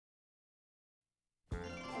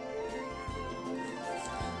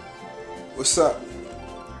What's up?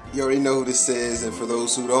 You already know who this is, and for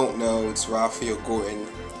those who don't know, it's Rahfeal,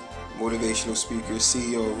 motivational speaker,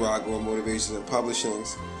 CEO of RahGor Motivations and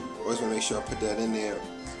Publishings. Always want to make sure I put that in there.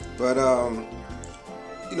 But I'm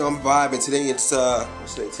vibing today.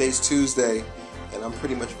 Today's Tuesday, and I'm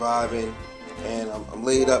pretty much vibing, and I'm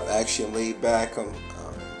laid up. Actually, I'm laid back. I'm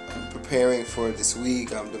preparing for this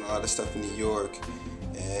week. I'm doing a lot of stuff in New York,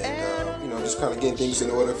 and just kind of getting things in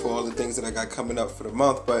order for all the things that I got coming up for the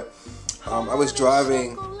month. But I was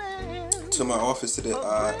driving to my office today,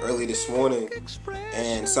 early this morning,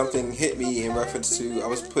 and something hit me in reference to I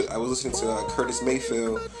was listening to Curtis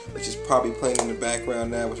Mayfield, which is probably playing in the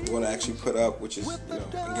background now, which we're going to actually put up, which is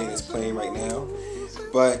again it's playing right now.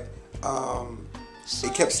 But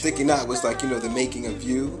it kept sticking out. It was like the making of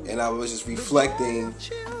you, and I was just reflecting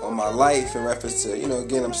on my life in reference to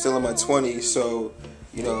again I'm still in my 20s, so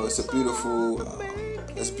it's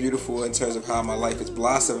beautiful in terms of how my life is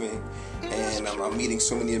blossoming, and I'm meeting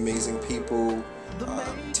so many amazing people,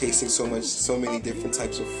 tasting so many different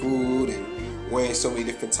types of food, and wearing so many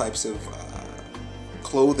different types of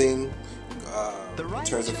clothing, in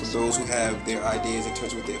terms of for those who have their ideas in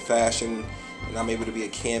terms of their fashion, and I'm able to be a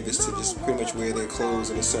canvas to just pretty much wear their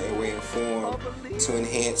clothes in a certain way and form to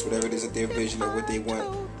enhance whatever it is that their vision of what they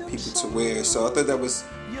want people to wear. So I thought that was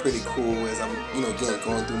pretty cool as I'm again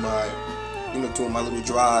going through my doing my little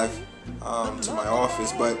drive to my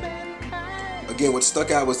office. But again, what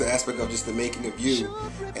stuck out was the aspect of just the making of you,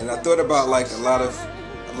 and I thought about like a lot of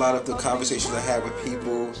the conversations I had with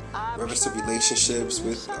people in reference to relationships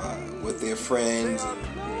with their friends, and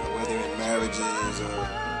whether in marriages or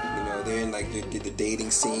they're in like the dating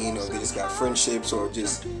scene, or they just got friendships, or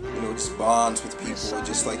just just bonds with people, or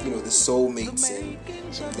just like the soulmates and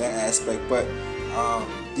that aspect. But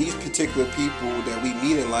these particular people that we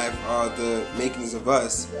meet in life are the makings of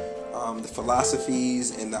us. The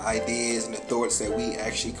philosophies and the ideas and the thoughts that we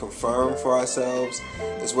actually confirm for ourselves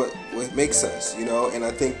is what makes us, and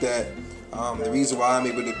I think that the reason why I'm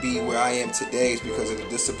able to be where I am today is because of the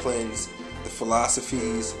disciplines, the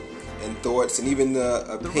philosophies and thoughts, and even the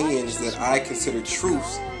opinions that I consider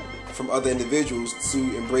truths from other individuals, to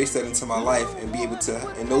embrace that into my life and be able to,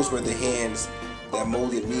 and those were the hands that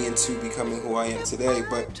molded me into becoming who I am today.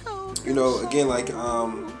 But again, like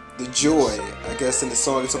the joy, I guess in the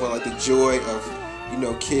song it's about like the joy of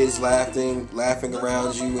kids laughing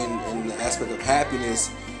around you, and the aspect of happiness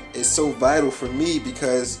is so vital for me,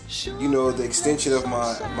 because the extension of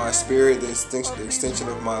my spirit, the extension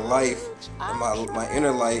of my life and my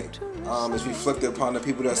inner light is reflected upon the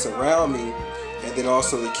people that surround me, and then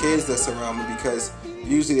also the kids that surround me, because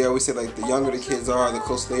usually they always say like the younger the kids are, the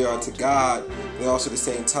closer they are to God, and also at the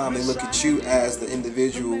same time they look at you as the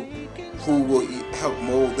individual who will help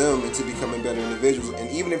mold them into becoming better individuals. And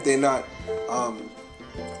even if they're not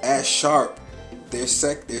as sharp, their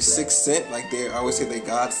sixth sense, like I always say they're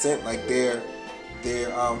God sent, like their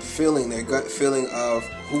feeling, their gut feeling of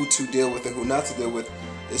who to deal with and who not to deal with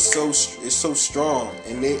is so strong.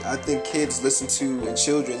 And I think kids listen to, and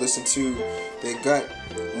children listen to their gut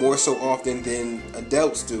more so often than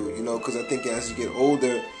adults do, because I think as you get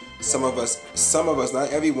older, some of us,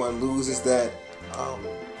 not everyone, loses that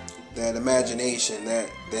imagination, that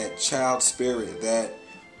child spirit, that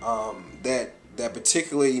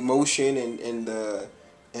particular emotion, and the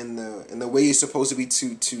way you're supposed to be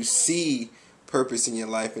to see purpose in your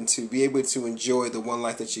life, and to be able to enjoy the one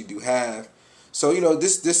life that you do have. So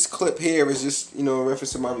this clip here is just in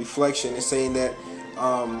reference to my reflection. It's saying that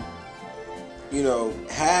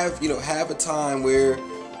have a time where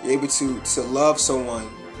you're able to love someone.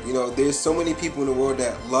 There's so many people in the world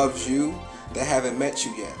that loves you that haven't met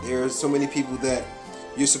you yet. There are so many people that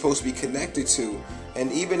you're supposed to be connected to,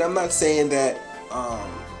 and even I'm not saying that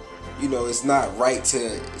it's not right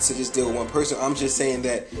to just deal with one person. I'm just saying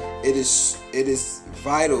that it is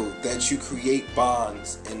vital that you create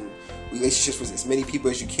bonds and relationships with as many people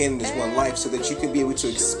as you can in this one life, so that you can be able to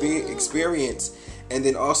experience and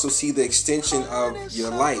then also see the extension of your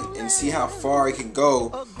light, and see how far it can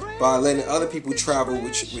go by letting other people travel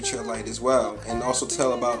with your light as well, and also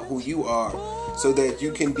tell about who you are, so that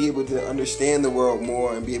you can be able to understand the world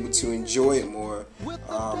more and be able to enjoy it more.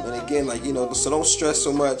 And again, so don't stress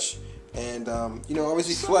so much, and always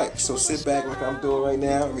reflect. So sit back like I'm doing right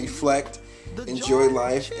now, reflect, enjoy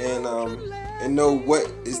life, and know what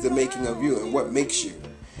is the making of you and what makes you.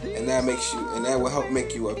 And that will help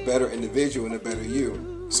make you a better individual and a better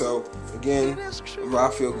you. So again, I'm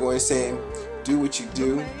Rahfeal saying, do what you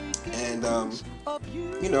do, and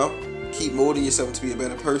keep molding yourself to be a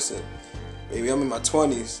better person. Maybe I'm in my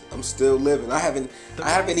 20s. I'm still living. I haven't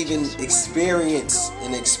even experienced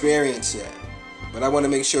an experience yet. But I want to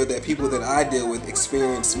make sure that people that I deal with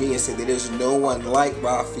experience me and say that there's no one like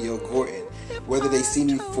Rahfeal Gordon. Whether they see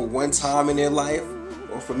me for one time in their life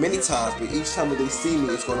or for many times, but each time that they see me,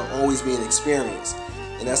 it's going to always be an experience.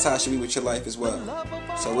 And that's how it should be with your life as well.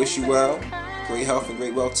 So I wish you well, great health and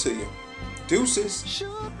great wealth to you. Deuces.